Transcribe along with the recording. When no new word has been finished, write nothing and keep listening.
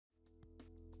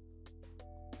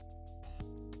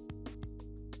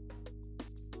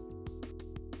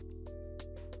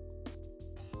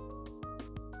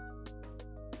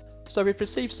So we've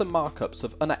received some markups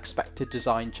of unexpected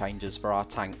design changes for our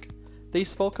tank.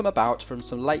 These have all come about from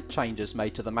some late changes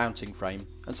made to the mounting frame,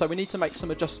 and so we need to make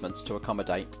some adjustments to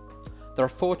accommodate. There are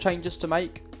 4 changes to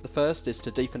make. The first is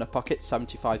to deepen a pocket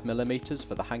 75mm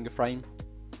for the hanger frame.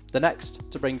 The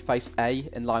next, to bring face A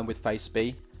in line with face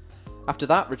B. After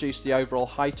that, reduce the overall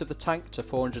height of the tank to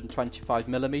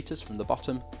 425mm from the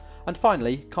bottom. And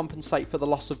finally, compensate for the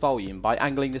loss of volume by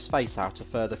angling this face out a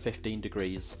further 15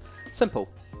 degrees. Simple.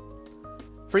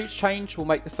 For each change, we'll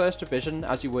make the first revision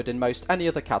as you would in most any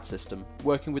other CAD system,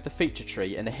 working with the feature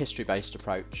tree in a history-based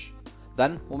approach.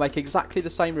 Then, we'll make exactly the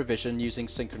same revision using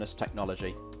Synchronous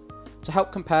technology. To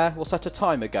help compare, we'll set a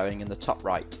timer going in the top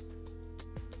right.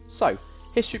 So,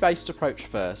 history-based approach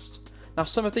first. Now,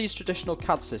 some of these traditional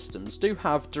CAD systems do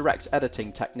have direct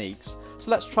editing techniques,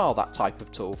 so let's trial that type of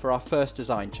tool for our first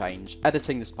design change,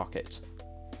 editing this pocket.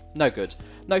 No good.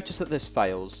 Notice that this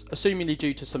fails, assumingly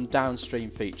due to some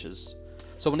downstream features.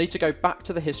 So we'll need to go back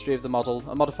to the history of the model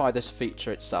and modify this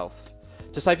feature itself.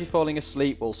 To save you falling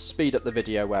asleep, we'll speed up the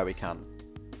video where we can.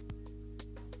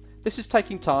 This is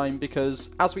taking time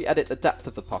because, as we edit the depth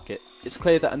of the pocket, it's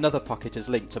clear that another pocket is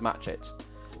linked to match it.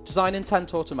 Design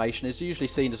intent automation is usually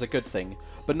seen as a good thing,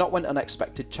 but not when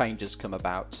unexpected changes come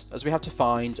about, as we have to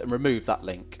find and remove that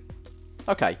link.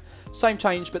 Okay, same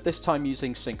change but this time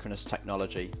using Synchronous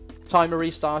technology. Timer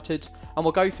restarted, and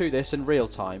we'll go through this in real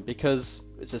time because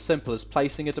it's as simple as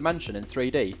placing a dimension in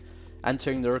 3D,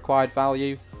 entering the required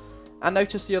value, and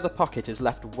notice the other pocket is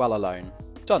left well alone.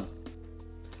 Done.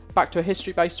 Back to a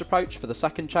history-based approach for the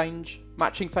second change,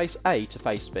 matching face A to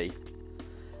face B.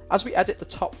 As we edit the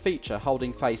top feature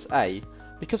holding face A,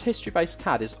 because history-based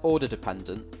CAD is order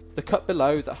dependent, the cut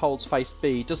below that holds face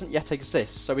B doesn't yet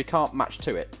exist, so we can't match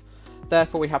to it.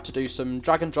 Therefore we have to do some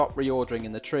drag and drop reordering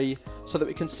in the tree so that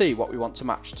we can see what we want to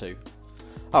match to.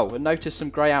 Oh, and notice some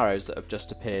grey arrows that have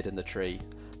just appeared in the tree.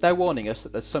 They're warning us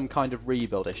that there's some kind of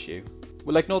rebuild issue.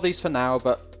 We'll ignore these for now,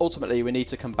 but ultimately we need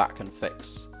to come back and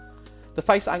fix. The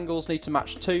face angles need to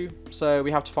match too, so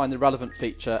we have to find the relevant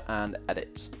feature and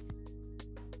edit.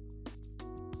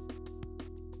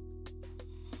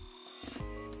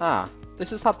 Ah,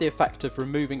 this has had the effect of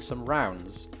removing some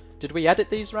rounds. Did we edit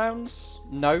these rounds?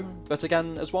 No, but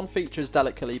again, as one feature is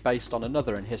delicately based on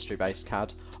another in history-based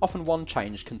CAD, often one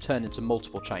change can turn into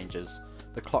multiple changes.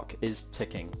 The clock is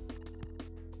ticking.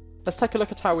 Let's take a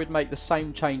look at how we'd make the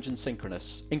same change in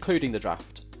Synchronous, including the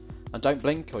draft. And don't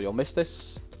blink or you'll miss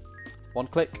this. 1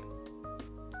 click,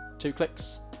 2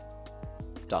 clicks,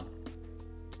 done.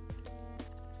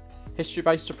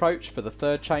 History-based approach for the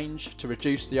third change to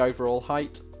reduce the overall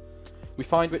height. We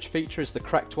find which feature is the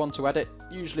correct one to edit,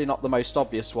 usually not the most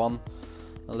obvious one.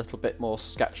 A little bit more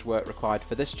sketch work required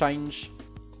for this change.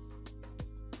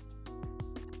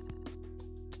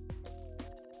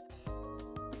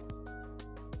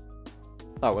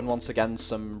 Oh, and once again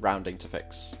some rounding to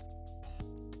fix.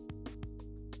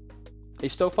 Are you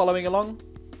still following along?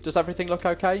 Does everything look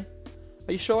okay?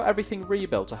 Are you sure everything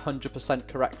rebuilt 100%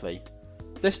 correctly?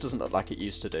 This doesn't look like it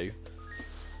used to do.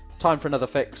 Time for another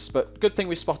fix, but good thing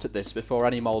we spotted this before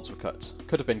any moulds were cut.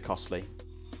 Could have been costly.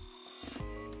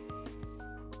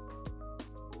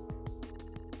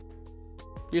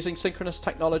 Using Synchronous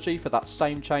technology for that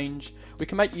same change, we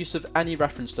can make use of any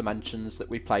reference dimensions that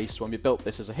we placed when we built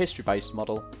this as a history-based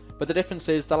model, but the difference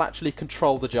is they'll actually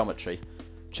control the geometry.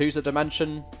 Choose a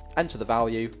dimension, enter the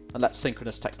value, and let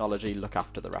Synchronous technology look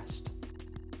after the rest.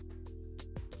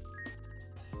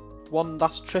 One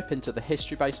last trip into the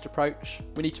history-based approach,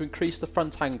 we need to increase the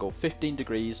front angle 15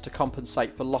 degrees to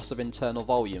compensate for loss of internal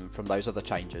volume from those other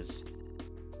changes.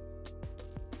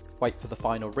 Wait for the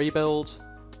final rebuild,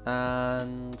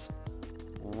 and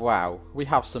wow, we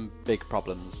have some big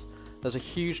problems. There's a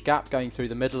huge gap going through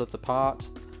the middle of the part,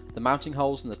 the mounting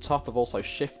holes in the top have also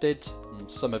shifted, and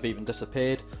some have even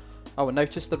disappeared. Oh, and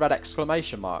notice the red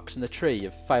exclamation marks in the tree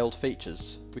of failed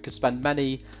features. We could spend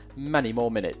many more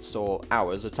minutes or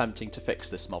hours attempting to fix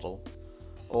this model.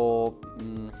 Or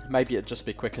maybe it'd just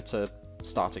be quicker to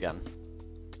start again.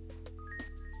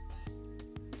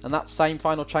 And that same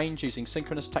final change using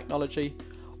Synchronous technology,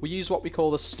 we use what we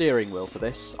call the steering wheel for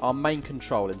this, our main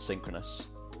control in Synchronous.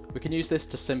 We can use this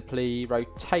to simply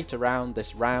rotate around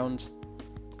this round,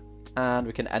 and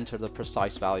we can enter the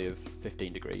precise value of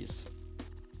 15 degrees.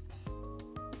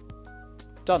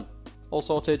 Done. All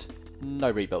sorted,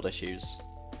 no rebuild issues.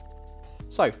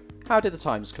 So, how did the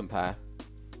times compare?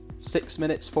 6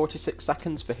 minutes 46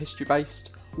 seconds for history based,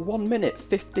 1 minute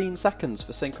 15 seconds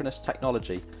for Synchronous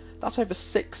technology. That's over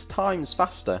 6 times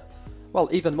faster. Well,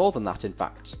 even more than that in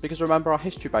fact, because remember our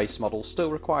history based model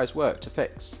still requires work to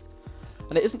fix.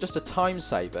 And it isn't just a time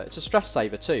saver, it's a stress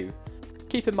saver too.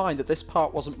 Keep in mind that this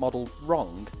part wasn't modelled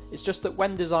wrong, it's just that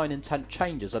when design intent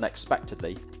changes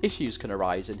unexpectedly, issues can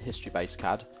arise in history-based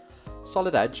CAD.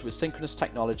 Solid Edge with Synchronous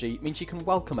technology means you can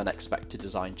welcome unexpected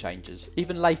design changes,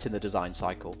 even late in the design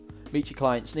cycle. Meet your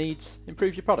clients' needs,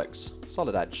 improve your products.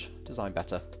 Solid Edge, design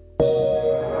better.